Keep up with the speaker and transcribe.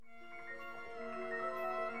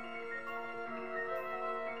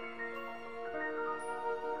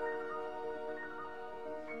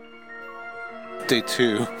day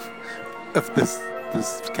 2 of this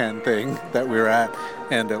Cannes thing that we're at,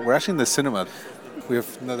 and we're actually in the cinema. We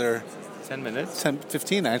have another 10 minutes.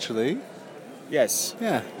 15 actually. Yes.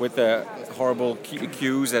 Yeah. With the horrible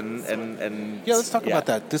queues and yeah. Let's talk about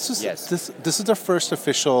that. This is the first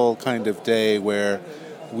official kind of day where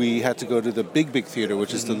we had to go to the big theater,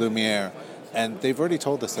 which is the Lumiere, and they've already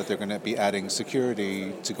told us that they're going to be adding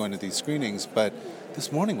security to go into these screenings. But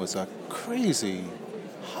this morning was a crazy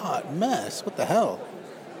hot mess. What the hell?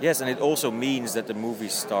 Yes, and it also means that the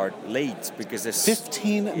movies start late because there's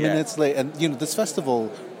 15 minutes late, and this festival.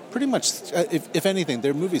 Pretty much, if anything,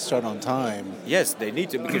 their movies start on time. Yes, they need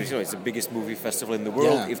to, because it's the biggest movie festival in the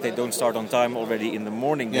world. Yeah. If they don't start on time already in the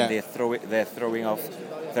morning, then they're throwing off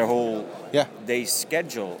their whole day's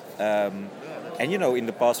schedule. And in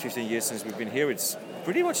the past 15 years since we've been here, it's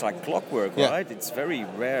pretty much like clockwork, right? It's very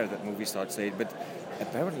rare that movies start late, but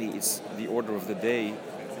apparently it's the order of the day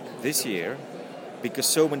this year. Because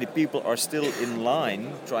so many people are still in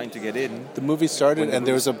line trying to get in. The movie started, and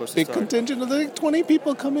there was a big contingent of 20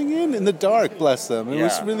 people coming in the dark. Bless them. It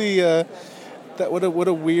was really what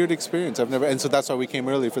a weird experience. And so that's why we came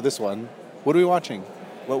early for this one. What are we watching?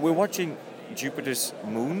 Well, we're watching Jupiter's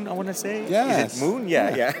Moon. I want to say. Yes. Is it Moon?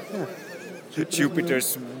 Yeah.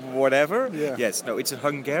 Jupiter's whatever. Yeah. Yes. No, it's a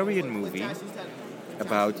Hungarian movie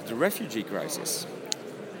about the refugee crisis.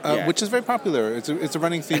 Which is very popular. It's a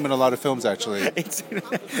running theme in a lot of films, actually.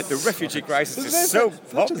 The refugee crisis is so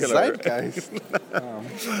popular. Zeitgeist.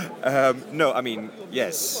 No, I mean,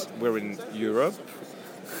 yes, we're in Europe,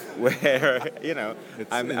 where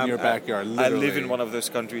it's in your backyard. Literally. I live in one of those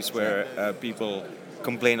countries where people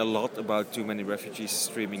complain a lot about too many refugees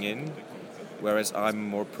streaming in, whereas I'm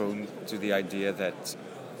more prone to the idea that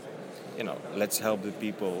let's help the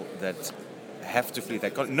people that have to flee their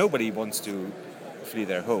country. Nobody wants to flee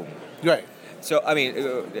their home. Right. So, I mean,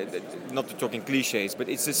 not to talk in cliches, but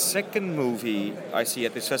it's the second movie I see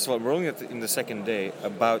at this festival. We're only in the second day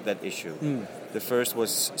about that issue. The first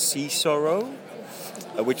was Sea Sorrow,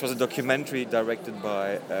 which was a documentary directed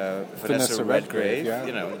by Vanessa Redgrave.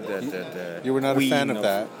 Yeah. You were not a fan of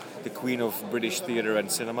that. The queen of British theatre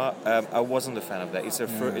and cinema. I wasn't a fan of that.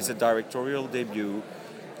 It's a directorial debut,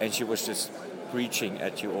 and she was just preaching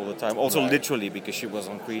at you all the time. Also, literally, because she was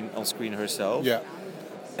on screen herself. Yeah.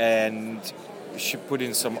 And she put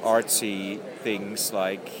in some artsy things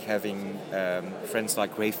like having friends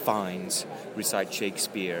like Ray Fiennes recite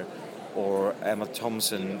Shakespeare, or Emma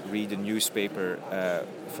Thompson read a newspaper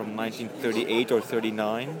from 1938 or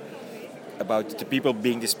 39 about the people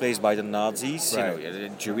being displaced by the Nazis,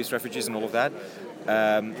 Jewish refugees and all of that.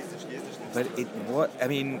 But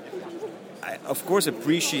I, of course,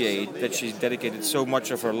 appreciate that she's dedicated so much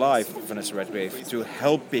of her life, Vanessa Redgrave, to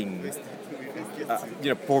helping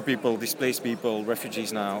poor people, displaced people,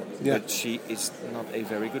 refugees now, but she is not a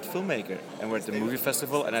very good filmmaker. And we're at the movie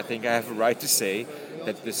festival, and I think I have a right to say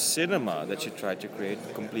that the cinema that she tried to create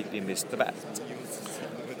completely missed the bat.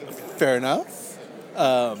 Fair enough.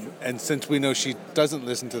 And since we know she doesn't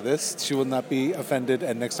listen to this, she will not be offended,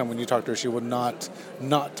 and next time when you talk to her, she will not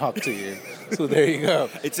talk to you. So there you go.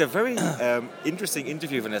 It's a very interesting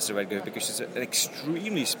interview, Vanessa Redgrave, because she's an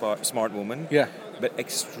extremely smart woman, but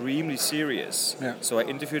extremely serious. Yeah. So I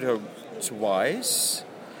interviewed her twice,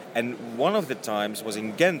 and one of the times was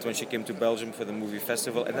in Ghent when she came to Belgium for the movie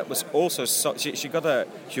festival, and that was also she got a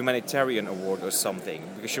humanitarian award or something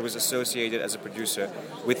because she was associated as a producer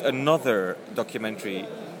with another documentary,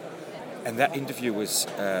 and that interview was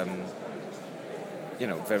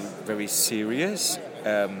very, very serious.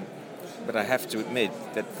 But I have to admit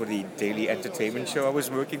that for the daily entertainment show I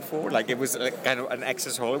was working for, it was kind of an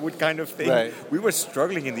Access Hollywood kind of thing. Right. We were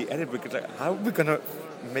struggling in the edit because how are we going to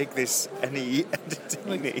make this any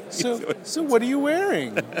entertaining? So what are you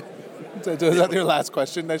wearing? Is that your last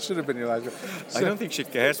question? That should have been your last question. I don't think she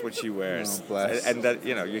cares what she wears. Oh, bless. And that,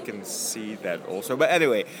 you can see that also. But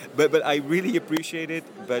anyway, but I really appreciate it.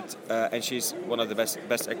 But and she's one of the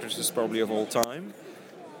best actresses probably of all time.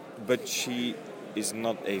 But she is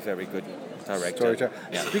not a very good director.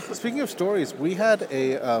 Yeah. Speaking of stories, we had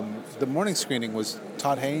the morning screening was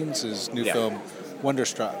Todd Haynes' new film,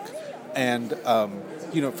 Wonderstruck. And,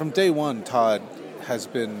 from day one, Todd has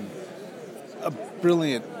been a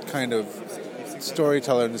brilliant kind of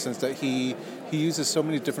storyteller in the sense that he uses so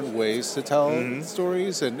many different ways to tell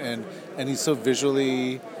stories, and he's so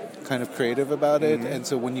visually kind of creative about it. And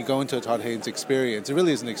so when you go into a Todd Haynes experience, it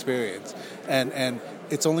really is an experience. And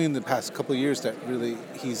it's only in the past couple of years that really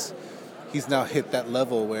he's now hit that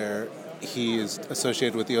level where he is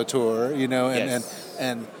associated with the auteur,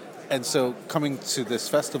 and And so coming to this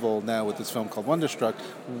festival now with this film called Wonderstruck,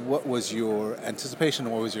 what was your anticipation?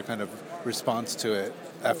 What was your kind of response to it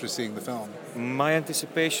after seeing the film? My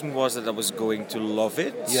anticipation was that I was going to love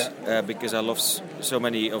it, because I love so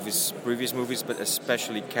many of his previous movies, but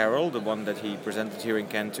especially Carol, the one that he presented here in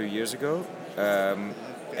Cannes 2 years ago.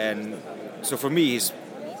 And so for me, he's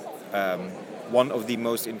one of the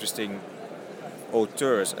most interesting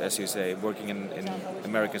auteurs, as you say, working in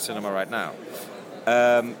American cinema right now.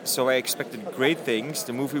 So I expected great things.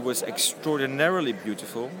 The movie was extraordinarily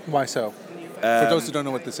beautiful. Why so? For those who don't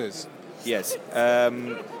know what this is. Yes.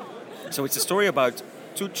 So it's a story about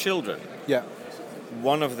two children. Yeah.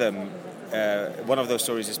 One of them, one of those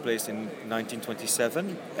stories is placed in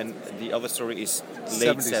 1927, and the other story is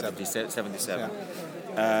late 77.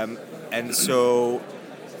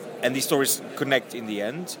 And these stories connect in the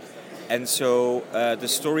end. And so the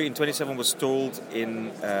story in 27 was told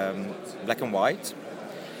in black and white,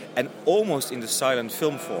 and almost in the silent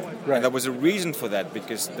film form. Right. And there was a reason for that,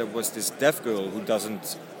 because there was this deaf girl who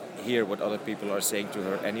doesn't hear what other people are saying to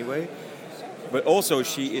her anyway. But also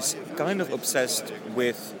she is kind of obsessed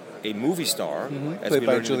with a movie star, as played we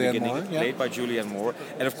by learned in the Julianne beginning, Moore, yeah. played by Julianne Moore.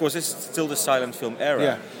 And of course, this is still the silent film era.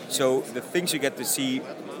 Yeah. So the things you get to see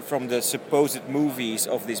from the supposed movies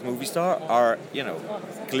of this movie star are,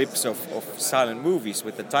 clips of silent movies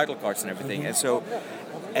with the title cards and everything. And so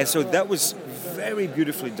that was very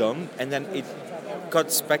beautifully done. And then it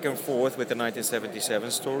cuts back and forth with the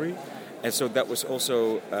 1977 story. And so that was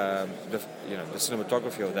also the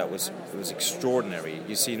cinematography of that was extraordinary.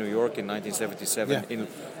 You see New York in 1977 in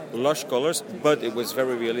lush colors, but it was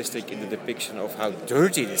very realistic in the depiction of how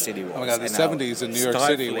dirty the city was. Oh my God, the 70s in New York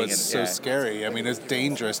City was so scary. I mean, it's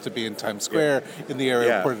dangerous to be in Times Square in the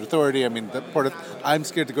area of Port Authority. I mean, I'm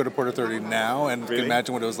scared to go to Port Authority now, and can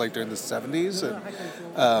imagine what it was like during the 70s.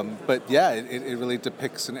 And, but yeah, it really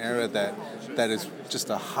depicts an era that is just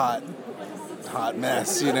a hot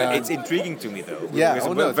mess, It's intriguing to me, though. Yeah, it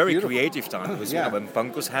was a very beautiful. creative time. It was when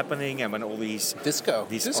punk was happening, and when all these disco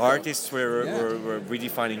artists were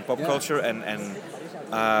redefining pop culture, and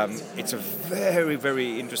it's a very,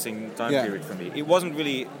 very interesting time period for me. It wasn't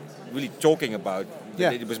really talking about.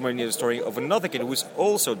 It was more near the story of another kid who was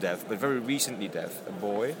also deaf, but very recently deaf, a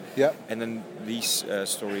boy. Yeah. And then these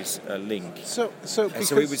stories link. So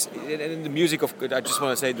it was, and the music of. I just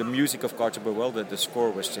want to say the music of Carter Burwell. The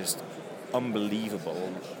score was just unbelievable.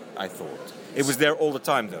 I thought it was there all the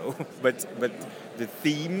time, though. but the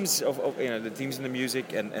themes of the themes in the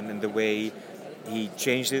music and the way he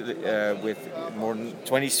changed it with more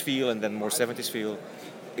 20s feel and then more 70s feel,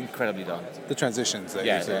 incredibly done. The transitions that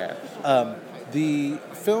you say. The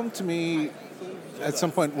film, to me, at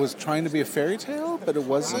some point was trying to be a fairy tale, but it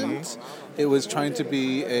wasn't. Mm-hmm. It was trying to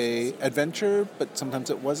be a adventure, but sometimes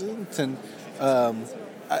it wasn't. And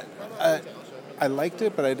I liked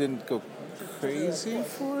it, but I didn't go crazy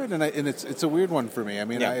for it. And it's a weird one for me. I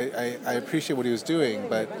mean, I appreciate what he was doing,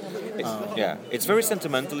 but it's very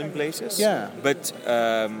sentimental in places. Yeah, but.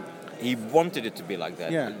 He wanted it to be like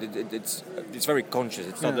that. Yeah. It's very conscious.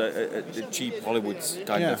 It's not a cheap Hollywood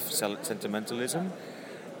kind of sentimentalism.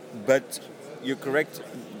 But you're correct,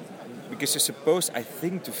 because you're supposed, I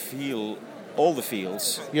think, to feel all the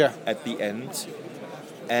feels at the end.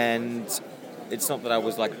 And it's not that I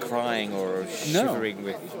was like crying or shivering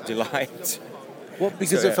with delight. Well,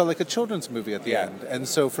 because it felt like a children's movie at the end. And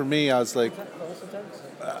so for me, I was like,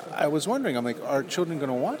 I was wondering, I'm like, are children going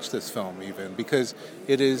to watch this film even? Because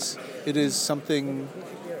it is something,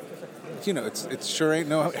 it sure ain't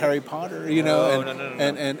no Harry Potter, No.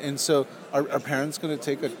 And so are parents going to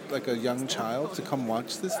take a young child to come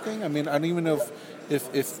watch this thing? I mean, I don't even know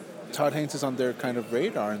if Todd Haynes is on their kind of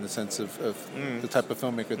radar in the sense of the type of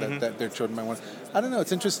filmmaker that their children might want. I don't know,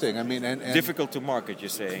 it's interesting. I mean, and difficult to market, you're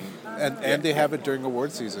saying. And they have it during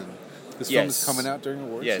award season. This film is coming out during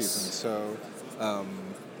award season, so...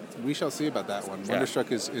 we shall see about that one.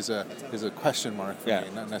 Wonderstruck is a question mark for me,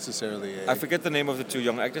 not necessarily a... I forget the name of the two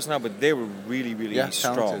young actors now, but they were really, really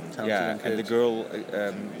strong. Talented and the girl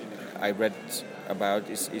I read about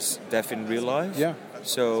is deaf in real life. Yeah.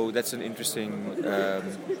 So that's an interesting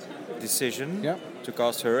decision to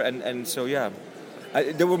cast her. And so,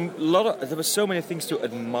 there were so many things to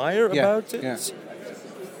admire about it,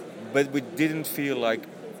 but we didn't feel like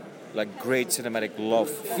great cinematic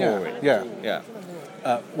love for it. Yeah.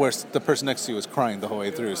 Whereas the person next to you was crying the whole way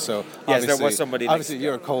through, so yes, there was somebody. Obviously,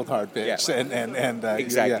 you're a cold hard bitch, and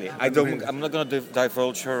exactly. I'm not going to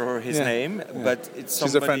divulge her or his name, but it's somebody.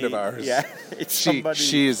 She's a friend of ours. Yeah, it's somebody.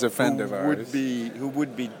 She is a friend of ours. Who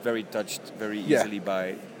would be very touched very easily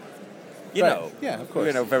by You Right. know, Yeah, of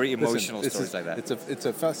course. very Listen, emotional it's stories like that. It's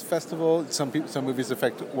a festival. Some movies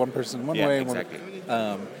affect one person one Yeah, way. exactly.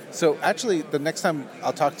 So actually, the next time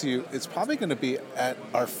I'll talk to you, it's probably going to be at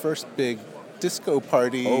our first big disco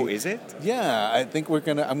party. Oh, is it? Yeah, I think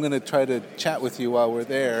I'm gonna try to chat with you while we're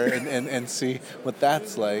there and see what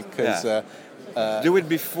that's like. Because Yeah. Do it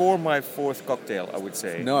before my fourth cocktail, I would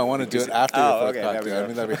say. no, I want to do it Because- after your fourth okay, there we cocktail. I go.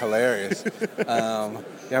 mean, that'd be hilarious.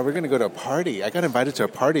 Yeah, we're gonna go to a party. I got invited to a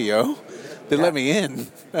party, yo. They let me in.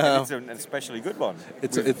 And it's an especially good one.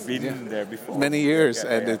 It's We've been yeah. there before. Many years,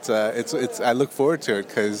 Yeah, and yeah. it's. I look forward to it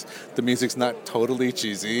because the music's not totally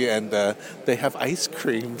cheesy, and they have ice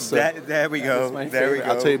cream. So There we go. that's my There we favorite.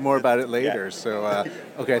 go. I'll tell you more about it later. Yeah. So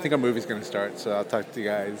okay, I think our movie's gonna start. So I'll talk to you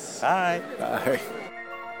guys. Hi. Bye.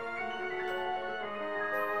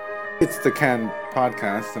 It's the Can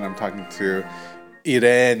podcast, and I'm talking to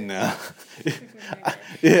Irene. Yeah,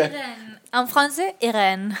 Irène. En français,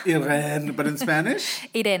 Irène. Irene, but in Spanish,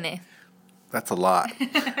 Irene. that's a lot.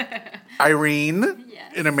 Irene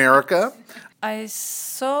in America. I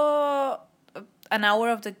saw an hour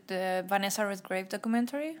of the Vanessa Redgrave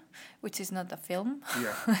documentary, which is not a film.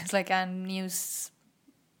 Yeah. It's like a news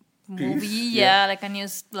movie. Yeah. Yeah, like a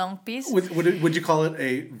news long piece. Would you call it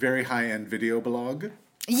a very high-end video blog?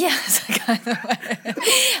 Yes, kind of.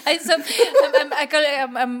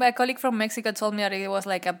 A colleague from Mexico told me that it was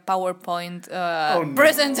like a PowerPoint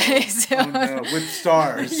presentation. Oh no, with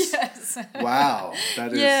stars. Yes. Wow,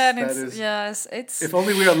 that is. Yeah, and that it's is. yes, it's If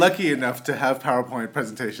only we are lucky enough to have PowerPoint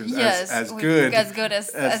presentations Yes, as we- good as good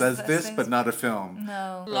as this, things. but not a film.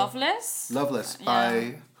 no Loveless Loveless Yeah.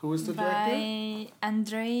 by who was the director? by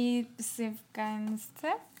Andrei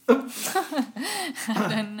Zivganstev. I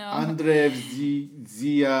don't know. Andrei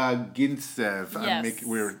Ziagintsev. Yes.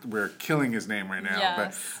 We're killing his name right now,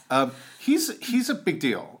 Yes. but he's a big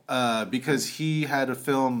deal because he had a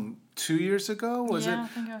film 2 years ago. Was Yeah, it I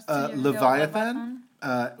think it was 2 years ago, Leviathan?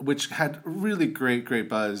 Which had really great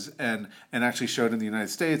buzz and actually showed in the United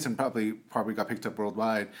States and probably got picked up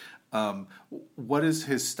worldwide. What is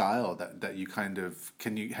his style that you kind of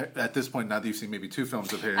at this point, now that you've seen maybe 2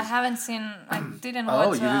 films of his? I haven't seen. I didn't watch.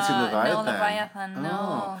 Oh, you didn't see Leviathan? No, Leviathan. No.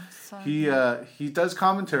 Oh. So, He does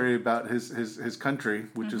commentary about his country,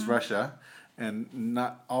 which is Russia, and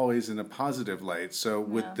not always in a positive light. So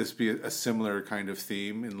would Yeah. this be a similar kind of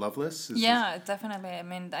theme in Loveless? Is yeah, definitely. I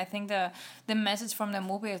mean, I think the message from the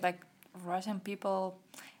movie is like Russian people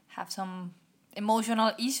have some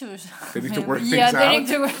emotional issues. They need to work things yeah, they out? need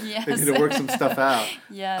to work. Yes. They need to work some stuff out.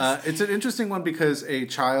 Yes. It's an interesting one because a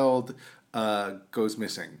child goes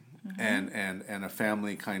missing, and a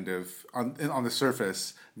family kind of on the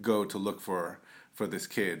surface go to look for this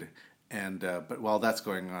kid, and but while that's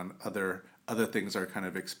going on, other things are kind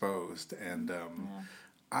of exposed, and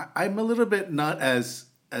I'm a little bit not as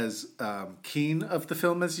keen of the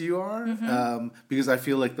film as you are, because I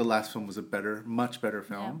feel like the last film was much better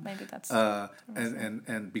film. Yeah, maybe that's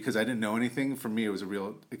and because I didn't know anything, for me it was a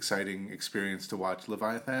real exciting experience to watch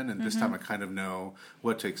Leviathan, and this time I kind of know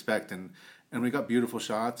what to expect, and we got beautiful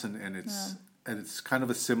shots, and it's kind of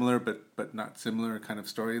a similar but not similar kind of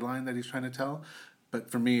storyline that he's trying to tell. But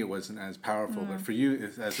for me, it wasn't as powerful. But for you,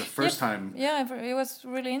 as the first time, Yeah, it was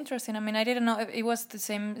really interesting. I mean, I didn't know if it was the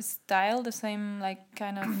same style, the same like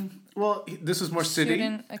kind of. well, this was more city,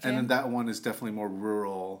 Student, okay. and then that one is definitely more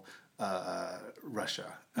rural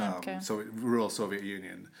Russia. Okay. So rural Soviet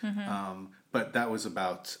Union. But that was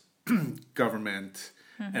about government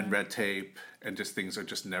and red tape, and just things are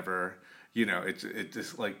just never. It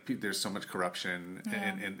just like there's so much corruption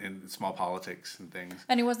in small politics and things.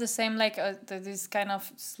 And it was the same, like this kind of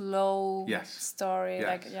slow Yes. story, Yes.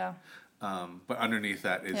 like But underneath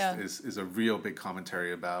that Yeah. is a real big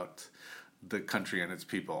commentary about the country and its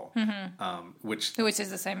people, which which is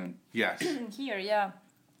the same yes, here, yeah.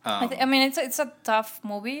 I mean, it's a tough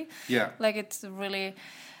movie. yeah, Like it's really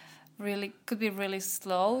could be really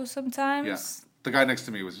slow sometimes. yeah. The guy next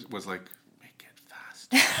to me was like, make it fast.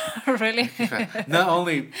 Really. Not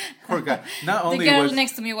only poor guy. Not The only girl was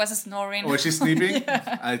next to me was snoring. was she sleeping?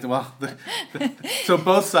 So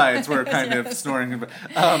both sides were kind of snoring.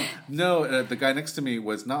 No, the guy next to me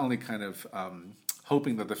was not only kind of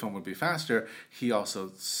hoping that the film would be faster, he also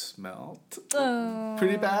smelled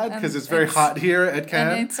pretty bad because it's very hot here at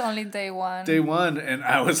Cannes. And it's only day one. Day one, and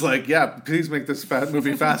I was like, yeah, please make this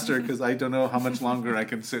movie faster because I don't know how much longer I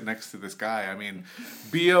can sit next to this guy. I mean,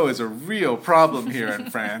 BO is a real problem here in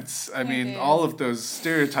France. I mean, is. all of those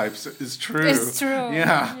stereotypes is true. It's true.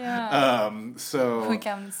 Yeah. So we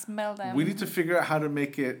can smell them. we need to figure out how to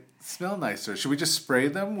make it smell nicer. Should we just spray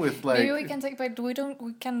them with like? Maybe we can take, but we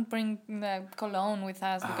can bring the cologne phone with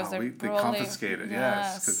us because They probably confiscate it,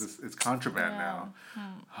 yes, because it's contraband now.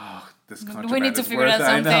 Oh, this contraband we need to is figure worth out it,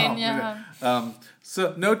 I know. something. Yeah.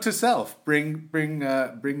 So note to self: bring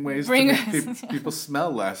ways to make people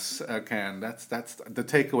smell less. Can that's the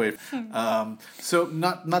takeaway. So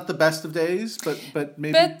not the best of days, but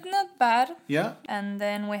maybe. But not bad. Yeah. And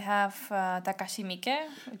then we have Takashi Miike,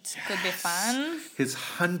 which could be fun. His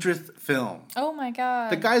 100th film. Oh my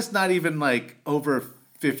god. The guy's not even like over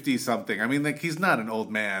 50 something. I mean, like, he's not an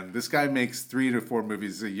old man. This guy makes 3 to 4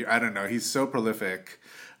 movies a year. I don't know. He's so prolific.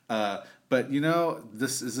 But you know,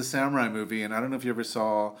 this is a samurai movie, and I don't know if you ever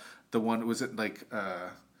saw the one. Was it like?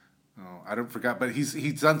 I don't forget. But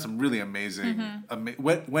he's done some really amazing.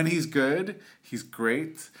 When he's good, he's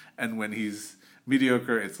great, and when he's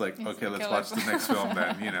mediocre, it's like, okay, let's watch the next film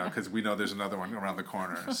then, because we know there's another one around the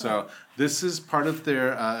corner. So this is part of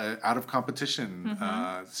their Out of Competition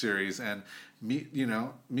series, and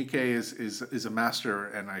Miike is a master,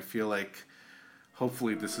 and I feel like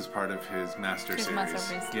hopefully this is part of his master series.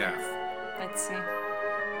 Masterpiece. Yeah. Let's see.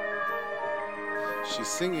 She's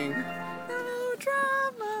singing. No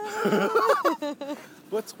drama.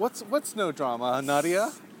 What's no drama,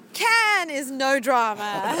 Nadia? Cannes is no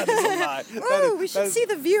drama. Ooh, we should see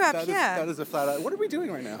the view up here. That is a flat out. What are we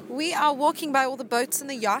doing right now? We are walking by all the boats and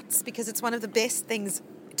the yachts because it's one of the best things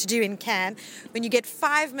to do in Cannes. When you get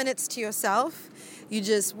 5 minutes to yourself, you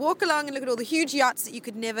just walk along and look at all the huge yachts that you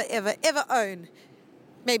could never, ever, ever own.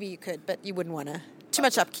 Maybe you could, but you wouldn't want to. Too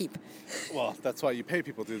much upkeep. Well, that's why you pay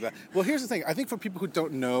people to do that. Well, here's the thing. I think for people who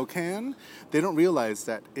don't know Cannes, they don't realize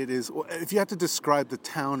that it is... If you had to describe the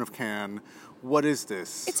town of Cannes, what is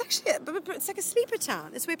this? It's actually... It's like a sleeper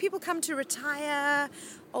town. It's where people come to retire.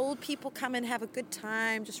 Old people come and have a good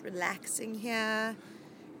time, just relaxing here.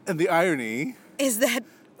 And the irony... is that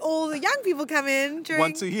all the young people come in during...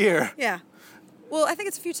 once a year. Yeah. Well, I think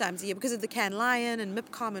it's a few times a year because of the Cannes Lion and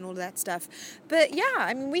MIPCOM and all of that stuff. But yeah,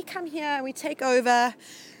 I mean, we come here, we take over,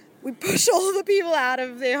 we push all the people out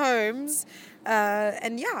of their homes,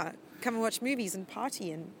 and yeah, come and watch movies and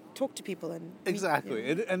party and talk to people and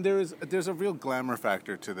exactly. And there's a real glamour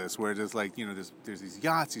factor to this, where there's like, there's these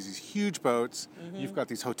yachts, these huge boats. You've got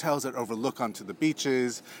these hotels that overlook onto the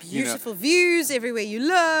beaches. Beautiful views everywhere you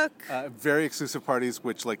look. Very exclusive parties,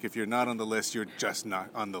 which, like, if you're not on the list, you're just not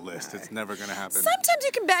on the list. It's never going to happen. Sometimes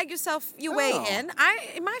you can bag yourself your way in.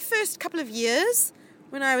 In my first couple of years,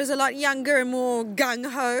 when I was a lot younger and more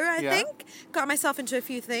gung-ho, I think, got myself into a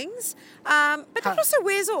few things. But it also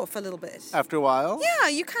wears off a little bit. After a while? Yeah,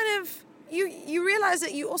 you kind of... You realize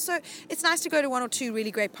that you also... It's nice to go to 1 or 2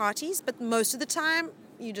 really great parties, but most of the time...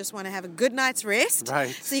 You just want to have a good night's rest.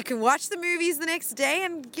 Right. So you can watch the movies the next day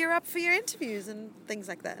and gear up for your interviews and things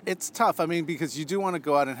like that. It's tough. I mean, because you do want to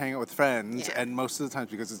go out and hang out with friends, Yeah. and most of the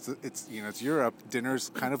times, because it's Europe,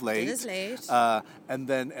 dinner's kind of late. Dinner's late. And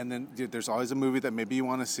then there's always a movie that maybe you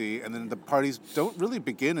want to see, and then the parties don't really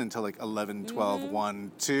begin until like 11, 12,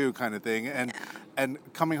 1, 2 kind of thing. And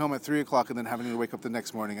coming home at 3 o'clock and then having to wake up the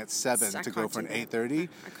next morning at 7 to go for an 8:30.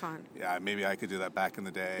 I can't. Yeah, maybe I could do that back in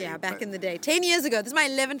the day. Yeah, back in the day. 10 years ago. This is my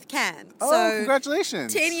 11th Cannes. Oh, so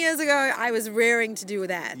congratulations. 10 years ago, I was raring to do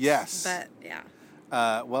that. Yes. But, yeah.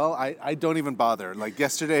 Well, I don't even bother. Like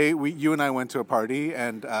yesterday, you and I went to a party,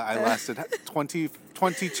 and I lasted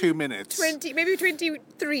 22 minutes. 20, maybe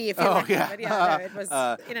 23 if you're lucky. Yeah. But yeah, no, it was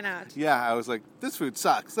in and out. Yeah, I was like, this food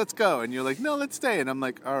sucks. Let's go. And you're like, no, let's stay. And I'm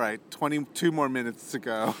like, all right, 22 more minutes to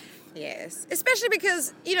go. Yes. Especially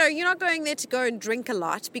because, you're not going there to go and drink a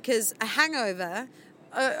lot because a hangover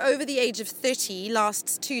over the age of 30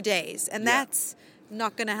 lasts 2 days. And that's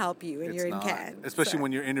not going to help you when you're in Cannes. Especially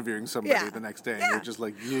when you're interviewing somebody the next day and you're just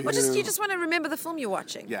like, Or you just want to remember the film you're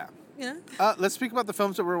watching. Yeah. You know? Let's speak about the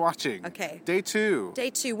films that we're watching. Okay. Day 2. Day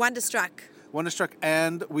 2, Wonderstruck. Wonderstruck,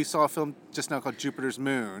 and we saw a film just now called Jupiter's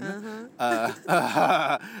Moon.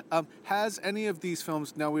 Has any of these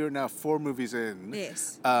films, we are 4 movies in.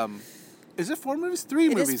 Yes. Is it 4 movies? 3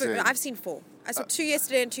 movies in? I've seen 4. I saw 2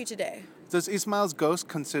 yesterday and 2 today. Does Ismail's Ghost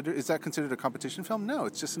is that considered a competition film? No,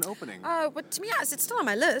 it's just an opening. Oh, but to me, it's still on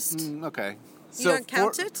my list. Okay. You don't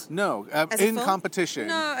count it? No, As a in film? competition.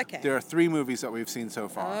 No, okay. There are 3 movies that we've seen so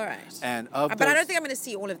far. All right. And but I don't think I'm going to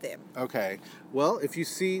see all of them. Okay. Well, if you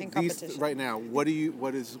see In these competition. right now, what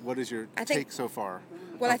is your take so far?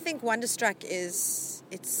 Well, I think Wonderstruck it's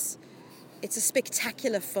a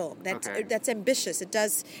spectacular film that's ambitious. It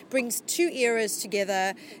brings 2 eras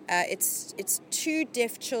together. It's 2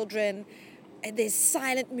 deaf children. And there's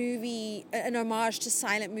silent movie, an homage to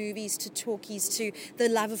silent movies, to talkies, to the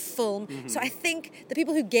love of film. So I think the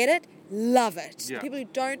people who get it love it. Yeah. The people who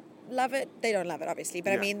don't love it, they don't love it, obviously.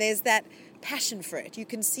 But I Yeah. mean, there's that passion for it. You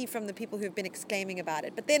can see from the people who've been exclaiming about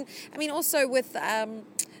it. But then, I mean, also with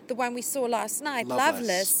the one we saw last night,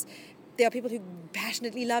 Loveless, there are people who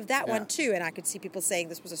passionately love that one too. And I could see people saying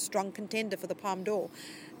this was a strong contender for the Palme d'Or.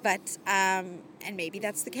 But, and maybe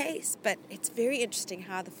that's the case, but it's very interesting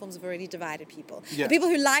how the films have already divided people. Yeah. The people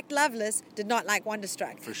who liked Loveless did not like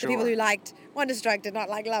Wonderstruck. For sure. The people who liked Wonderstruck did not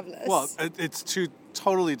like Loveless. Well, it's two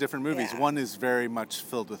totally different movies. Yeah. One is very much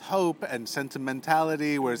filled with hope and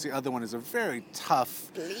sentimentality, whereas the other one is a very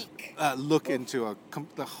tough bleak look into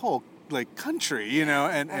the whole country, you know,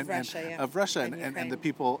 and of Russia and the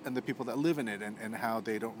people that live in it, and how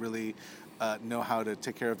they don't really know how to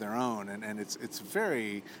take care of their own, and it's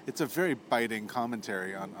a very biting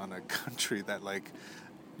commentary on a country that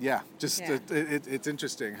it's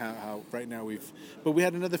interesting how right now but we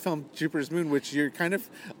had another film, Jupiter's Moon, which you kind of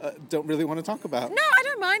don't really want to talk about. No, I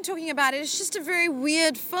don't mind talking about it. It's just a very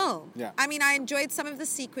weird film. Yeah. I mean, I enjoyed some of the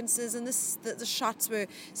sequences, and the shots were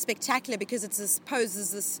spectacular because it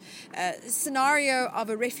poses this scenario of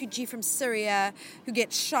a refugee from Syria who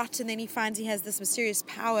gets shot, and then he finds he has this mysterious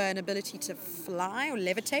power and ability to fly or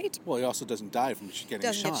levitate. Well, he also doesn't die from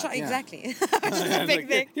getting shot. Get shot, yeah. Exactly. Which is a big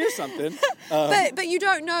thing. Here's something. But you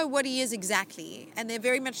don't know what he is exactly, and there are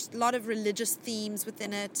very much a lot of religious themes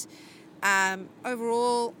within it.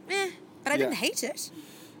 Overall, but I didn't hate it.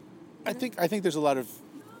 I think there's a lot of,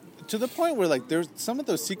 to the point where there's some of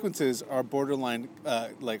those sequences are borderline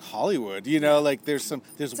like Hollywood, you know, there's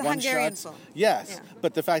It's a one Hungarian shots. film. Yes, Yeah.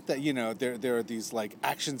 but the fact that there are these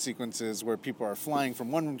action sequences where people are flying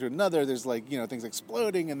from one room to another. There's things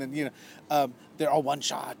exploding, and then they're all one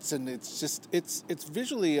shots, and it's just it's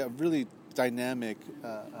visually a really dynamic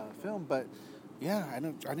film. But I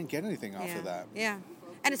didn't get anything off of that. Yeah.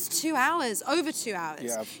 And it's 2 hours, over 2 hours.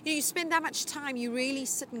 Yeah. You spend that much time, you really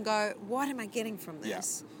sit and go, what am I getting from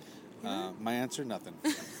this? My answer, nothing.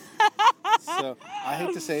 So I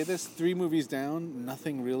hate to say this, 3 movies down,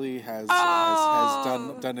 nothing really has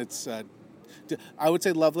done its. I would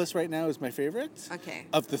say Loveless right now is my favorite. Okay.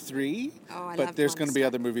 Of the 3. Oh, I but love there's going to be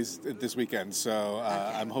Monster. other movies this weekend, so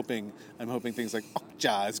I'm hoping things like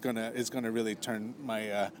Okja is gonna really turn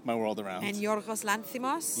my world around. And Yorgos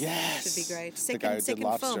Lanthimos. Yes. Should be great. The guy who did Second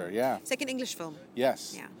Lobster, film. yeah. Second English film.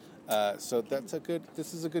 Yes. Yeah. So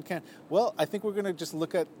this is a good can. Well, I think we're going to just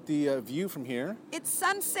look at the view from here. It's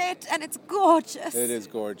sunset and it's gorgeous. It is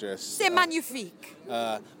gorgeous. C'est magnifique.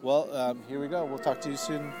 Here we go. We'll talk to you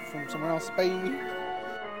soon from somewhere else. Bye.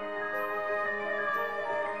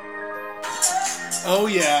 Oh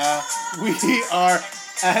yeah, we are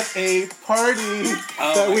at a party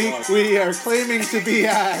that we are claiming to be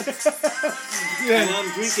at. And I'm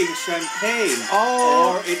drinking champagne.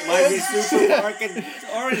 Oh, or it might be supermarket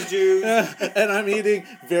orange juice. And I'm eating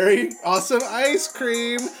very awesome ice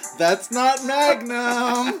cream. That's not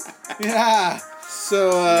Magnum. Yeah.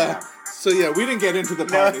 So we didn't get into the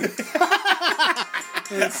party.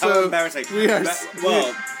 And so How embarrassing.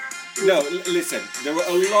 Listen. There were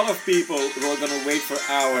a lot of people who were going to wait for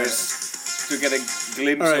hours to get a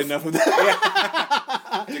glimpse. All right, of, enough of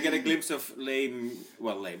that. to get a glimpse of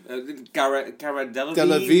Cara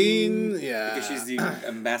Delevingne, yeah. Because she's the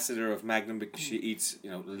ambassador of Magnum, because she eats,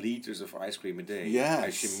 liters of ice cream a day. Yes.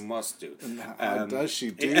 As she must do. How does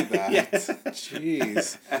she do that? Yeah.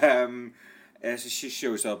 Jeez. So she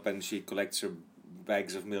shows up and she collects her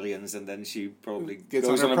bags of millions, and then she probably Gets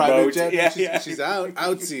goes on on a a private boat. jet. Yeah, She's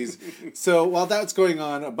outsies. So while that's going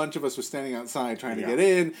on, a bunch of us were standing outside trying to get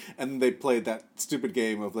in, and they played that stupid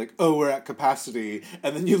game of we're at capacity,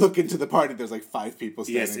 and then you look into the party, there's 5 people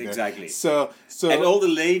standing there. Yes, exactly. So and all the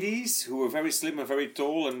ladies who were very slim and very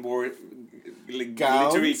tall and wore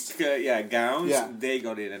glittery gowns, they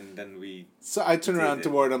got in, and then we. So I turned around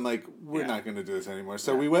toward them we're not going to do this anymore.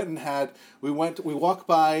 So we went and we walked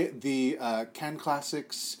by the Cannes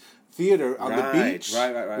Classics Theater on the beach,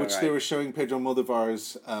 which they were showing Pedro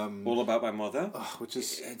Moldovar's All About My Mother, which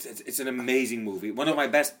is it's an amazing movie. One of my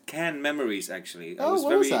best Cannes memories, actually.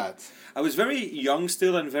 What was that? I was very young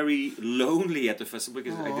still and very lonely at the festival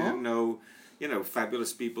because I didn't know,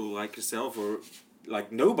 fabulous people like yourself or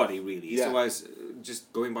like nobody really. Yeah. So I was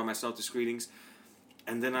just going by myself to screenings,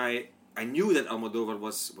 and then I knew that Almodovar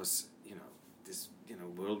was this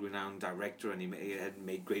world-renowned director, and he had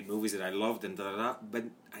made great movies that I loved, and but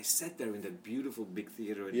I sat there in that beautiful big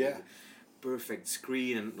theater and the perfect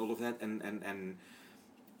screen and all of that, and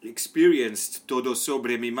experienced Todo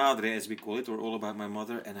Sobre Mi Madre, as we call it, or All About My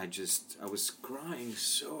Mother, and I was crying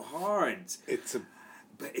so hard.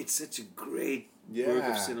 but it's such a great work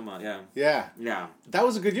of cinema. Yeah. That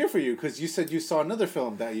was a good year for you because you said you saw another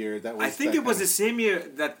film that year that was. I think it was the same year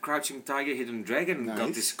that Crouching Tiger, Hidden Dragon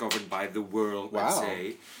got discovered by the world. Wow. I'd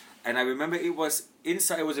say. And I remember it was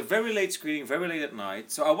inside. It was a very late screening, very late at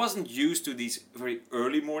night. So I wasn't used to these very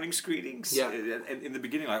early morning screenings. Yeah. And in the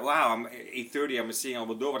beginning, like, wow, I'm 8:30. I'm seeing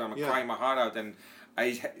Almodovar. I'm crying my heart out, and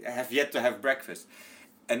I have yet to have breakfast.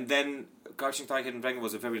 And then Crouching Tiger, Hidden Dragon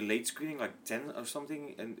was a very late screening, like 10 or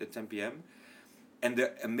something, at 10 p.m. And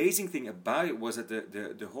the amazing thing about it was that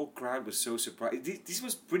the whole crowd was so surprised. This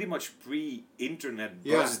was pretty much pre-internet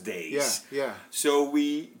buzz days. Yeah. So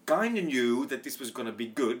we kind of knew that this was going to be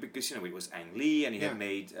good because, you know, it was Ang Lee and he had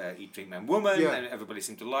made Eat, Drink, Man, Woman and everybody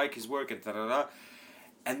seemed to like his work and da-da-da.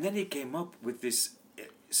 And then he came up with this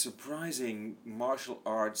surprising martial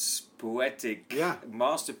arts poetic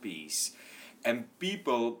masterpiece. And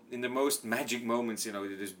people, in the most magic moments, you know,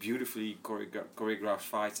 there's beautifully choreographed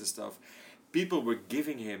fights and stuff, people were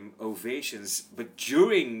giving him ovations, but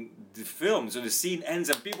during the film, so the scene ends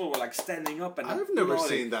and people were like standing up and I've never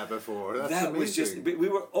seen that before. That's amazing. Was just, we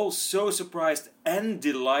were all so surprised and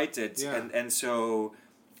delighted, and so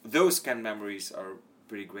those kind of memories are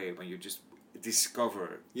pretty great when you just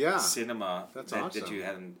discover cinema that you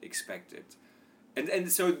hadn't expected.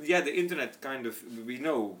 And so the internet kind of, we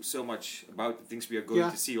know so much about the things we are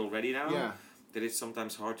going to see already now that it's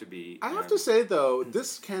sometimes hard to be. I have to say though,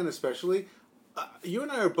 this can especially. You and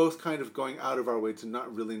I are both kind of going out of our way to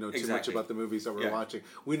not really know too much about the movies that we're watching.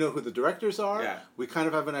 We know who the directors are. Yeah. We kind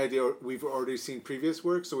of have an idea. We've already seen previous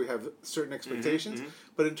work, so we have certain expectations.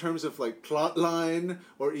 But in terms of like plot line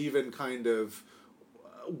or even kind of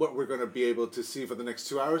what we're going to be able to see for the next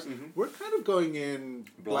 2 hours, we're kind of going in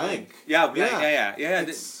blank. Yeah.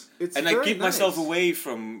 It's and I keep myself nice. Away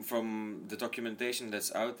from the documentation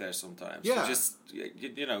that's out there sometimes. Yeah. So just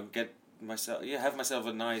have myself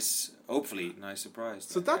a hopefully nice surprise.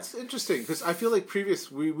 So that's interesting because I feel like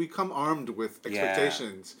we come armed with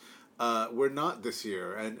expectations. We're not this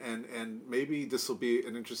year, and maybe this will be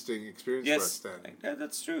an interesting experience for us then. Yeah,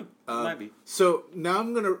 that's true. It might be. So now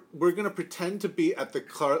we're gonna pretend to be at the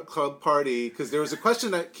club party because there was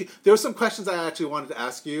some questions I actually wanted to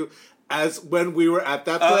ask you. As when we were at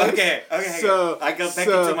that place. Okay. So I got back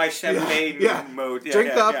into my champagne mode.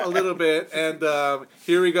 Drink up a little bit, and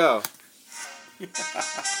here we go.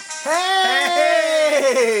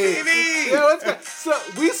 Hey! Baby! Yeah, what's that? So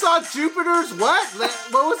we saw Jupiter's what?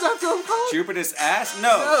 What was that film called? Jupiter's ass?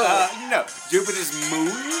 No. Jupiter's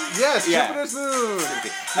moon? Yes, Jupiter's moon.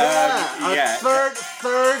 Our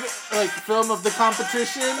third film of the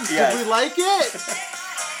competition. Did we like it?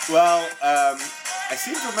 Well, I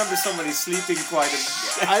seem to remember somebody sleeping quite a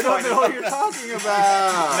bit. I don't know what you're talking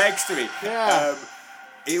about. Next to me. Yeah.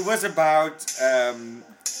 It was about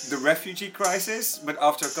the refugee crisis, but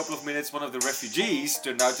after a couple of minutes, one of the refugees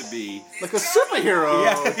turned out to be... like a superhero.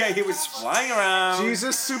 Yeah, he was flying around.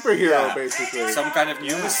 Jesus superhero, basically. Some kind of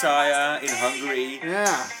new messiah in Hungary.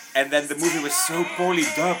 Yeah. And then the movie was so poorly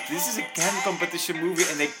dubbed. This is a Cannes competition movie,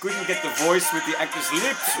 and they couldn't get the voice with the actor's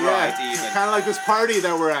lips right, even. Kind of like this party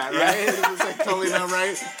that we're at, right? It was like totally not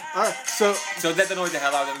right. All right, so that annoyed the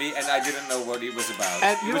hell out of me, and I didn't know what it was about.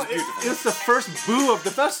 And it was beautiful. It was the first boo of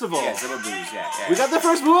the festival. Yes, there were boos, yeah. We got the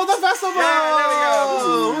first boo of the festival! Yeah, there we go.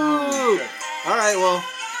 Woo. All right, well,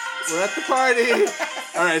 we're at the party.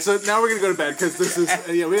 All right, so now we're going to go to bed, because this is,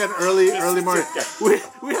 we had an early morning.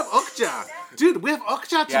 We have Okja. Dude, we have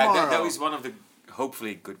Okja tomorrow. Yeah, that was one of the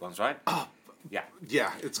hopefully good ones, right? Yeah,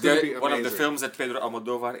 it's going to be amazing. One of the films that Pedro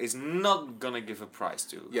Almodovar is not going to give a prize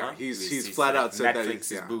to. Yeah, he's flat out said that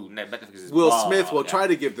Netflix is boo. Netflix is Will Smith will try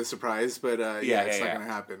to give the surprise, but it's not going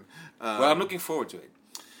to happen. Well, I'm looking forward to it.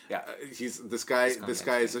 Yeah, this guy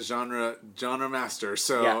is a genre master.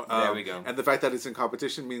 So there we go. And the fact that it's in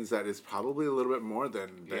competition means that it's probably a little bit more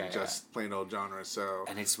than just plain old genre. So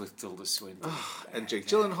and it's with Tilda Swinton and Jake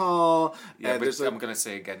Gyllenhaal. Yeah, but I'm gonna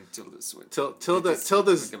say again Tilda Swinton. Tilda's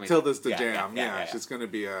the jam. Yeah, she's gonna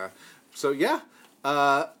be a. So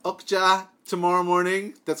Okja tomorrow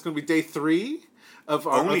morning. That's gonna be day 3. Of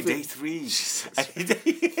our only day 3.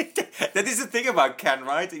 That is the thing about Cannes,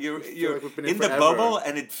 right? You're in the bubble,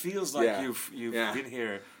 and it feels like you've been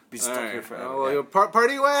here, stuck here forever.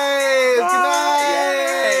 Party ways! Good night!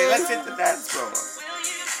 Yay! Let's hit the dance floor.